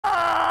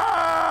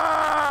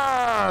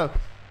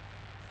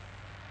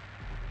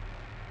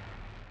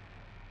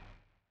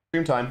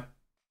Stream time.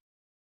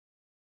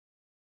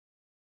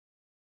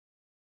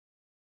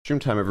 Stream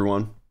time,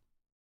 everyone.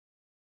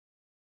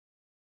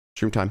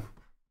 Stream time.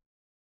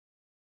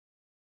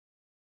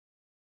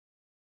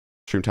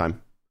 Stream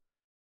time.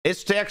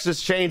 It's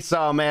Texas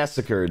Chainsaw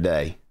Massacre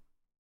Day.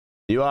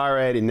 You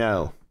already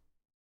know.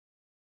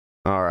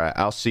 All right,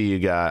 I'll see you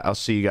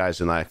guys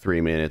in like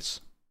 3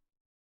 minutes.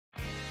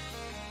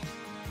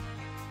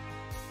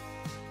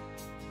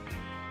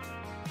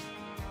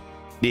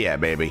 Yeah,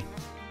 baby.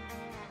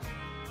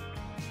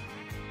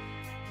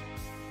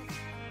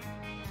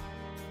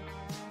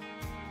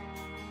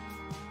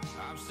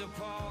 I'm still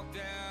parked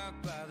out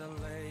by the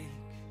lake,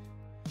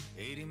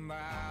 80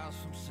 miles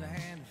from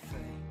Santa Fe,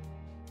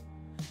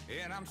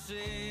 and I'm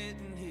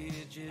sitting here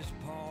just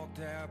parked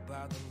out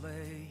by the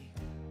lake.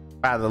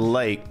 By the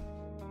lake.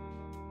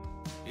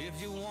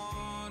 If you're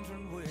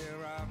wondering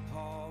where I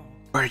park,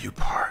 Where you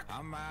park?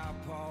 I'm out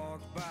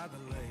parked by the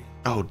lake.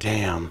 Oh,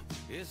 damn.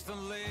 It's the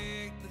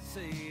lake that's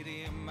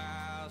 80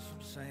 miles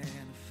from Santa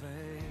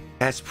Fe,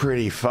 That's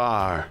pretty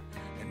far.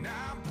 and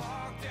I'm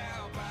parked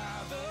out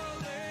by the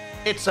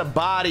lake. It's a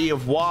body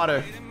of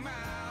water. 80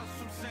 miles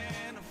from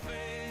Santa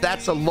Fe.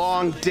 That's a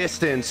long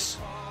distance.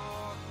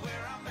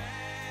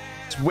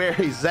 It's where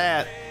he's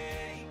at.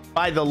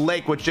 By the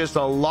lake with just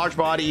a large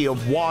body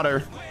of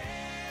water.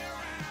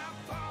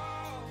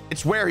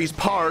 It's where he's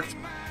parked.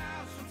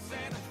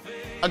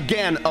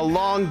 Again, a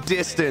long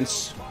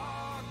distance.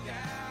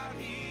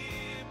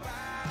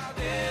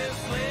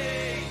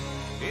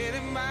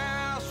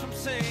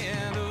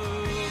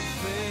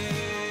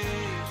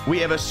 We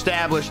have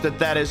established that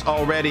that is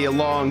already a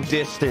long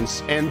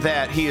distance and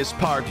that he is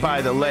parked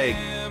by the lake.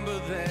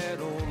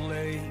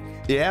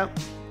 Yeah.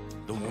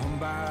 The one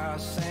by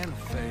Santa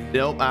Fe.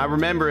 Nope, I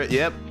remember it.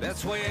 Yep.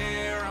 That's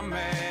where I'm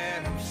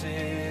at. I'm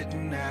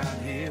sitting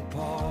out here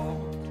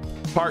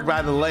Parked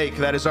by the lake.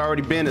 That has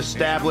already been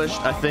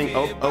established. I think.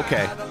 Oh,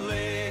 okay.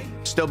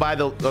 Still by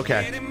the.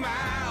 Okay.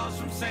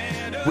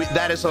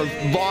 That is a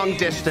long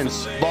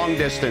distance. Long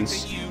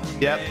distance.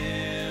 Yep.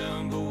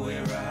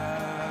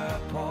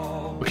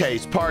 Okay,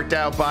 he's parked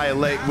out by a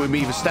lake.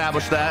 We've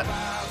established that.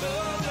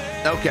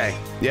 Okay.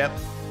 Yep.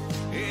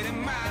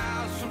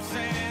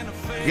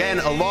 Again,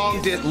 a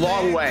long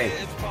way.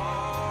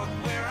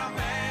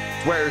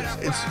 Where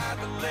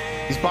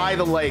he's by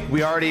the lake.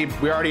 We already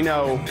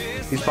know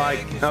he's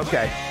by.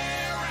 Okay.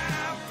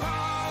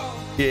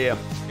 Yeah.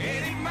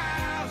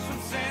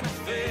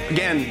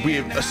 Again,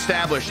 we've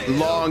established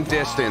long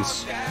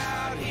distance.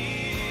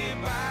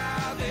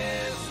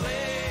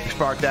 He's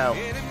parked out.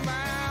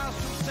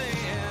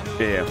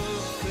 Yeah.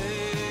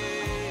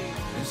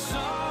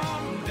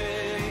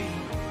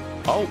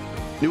 Oh,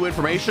 new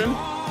information.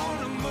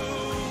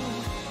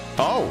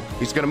 Oh,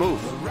 he's gonna move.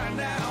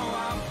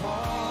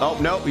 Oh,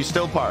 no, he's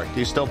still parked.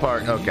 He's still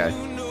parked. Okay.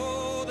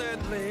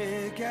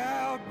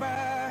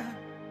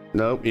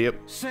 Nope, yep.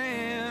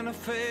 Santa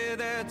Fe,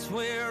 that's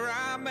where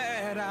I'm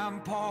at. I'm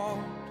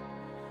parked,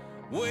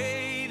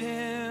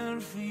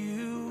 waiting for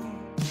you.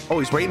 Oh,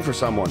 he's waiting for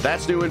someone.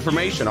 That's new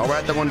information. I'll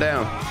write that one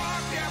down.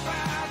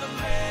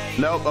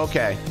 Nope,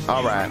 okay.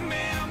 All right.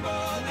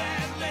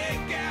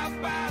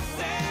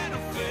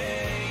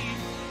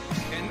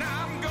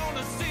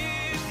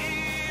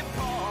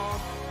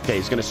 Okay,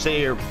 he's gonna sit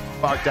here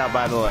parked out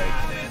by the lake.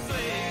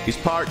 He's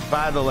parked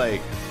by the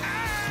lake.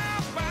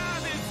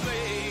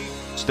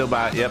 Still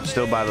by, yep,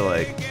 still by the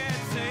lake.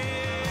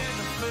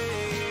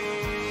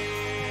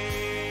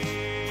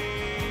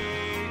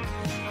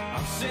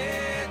 I'm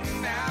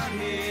sitting out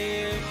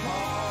here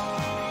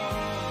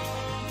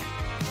parked.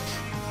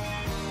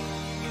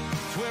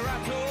 It's where I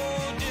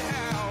told you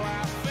how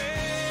I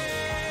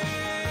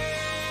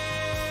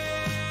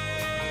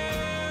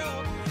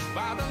felt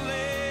by the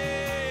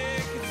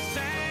lake in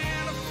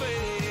Santa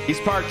Fe.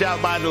 He's parked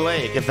out by the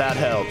lake, if that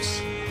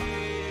helps.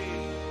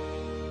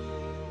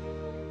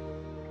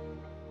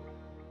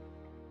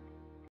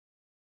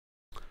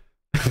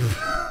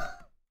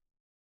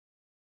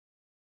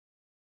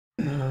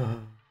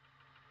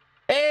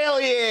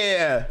 Hell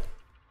yeah!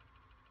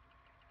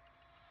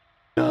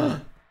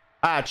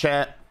 Hi,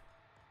 chat.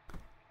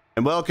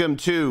 And welcome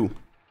to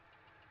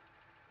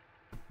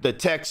the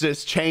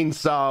Texas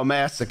Chainsaw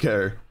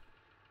Massacre.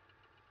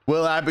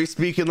 Will I be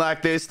speaking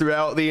like this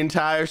throughout the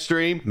entire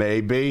stream?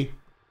 Maybe.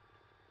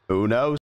 Who knows?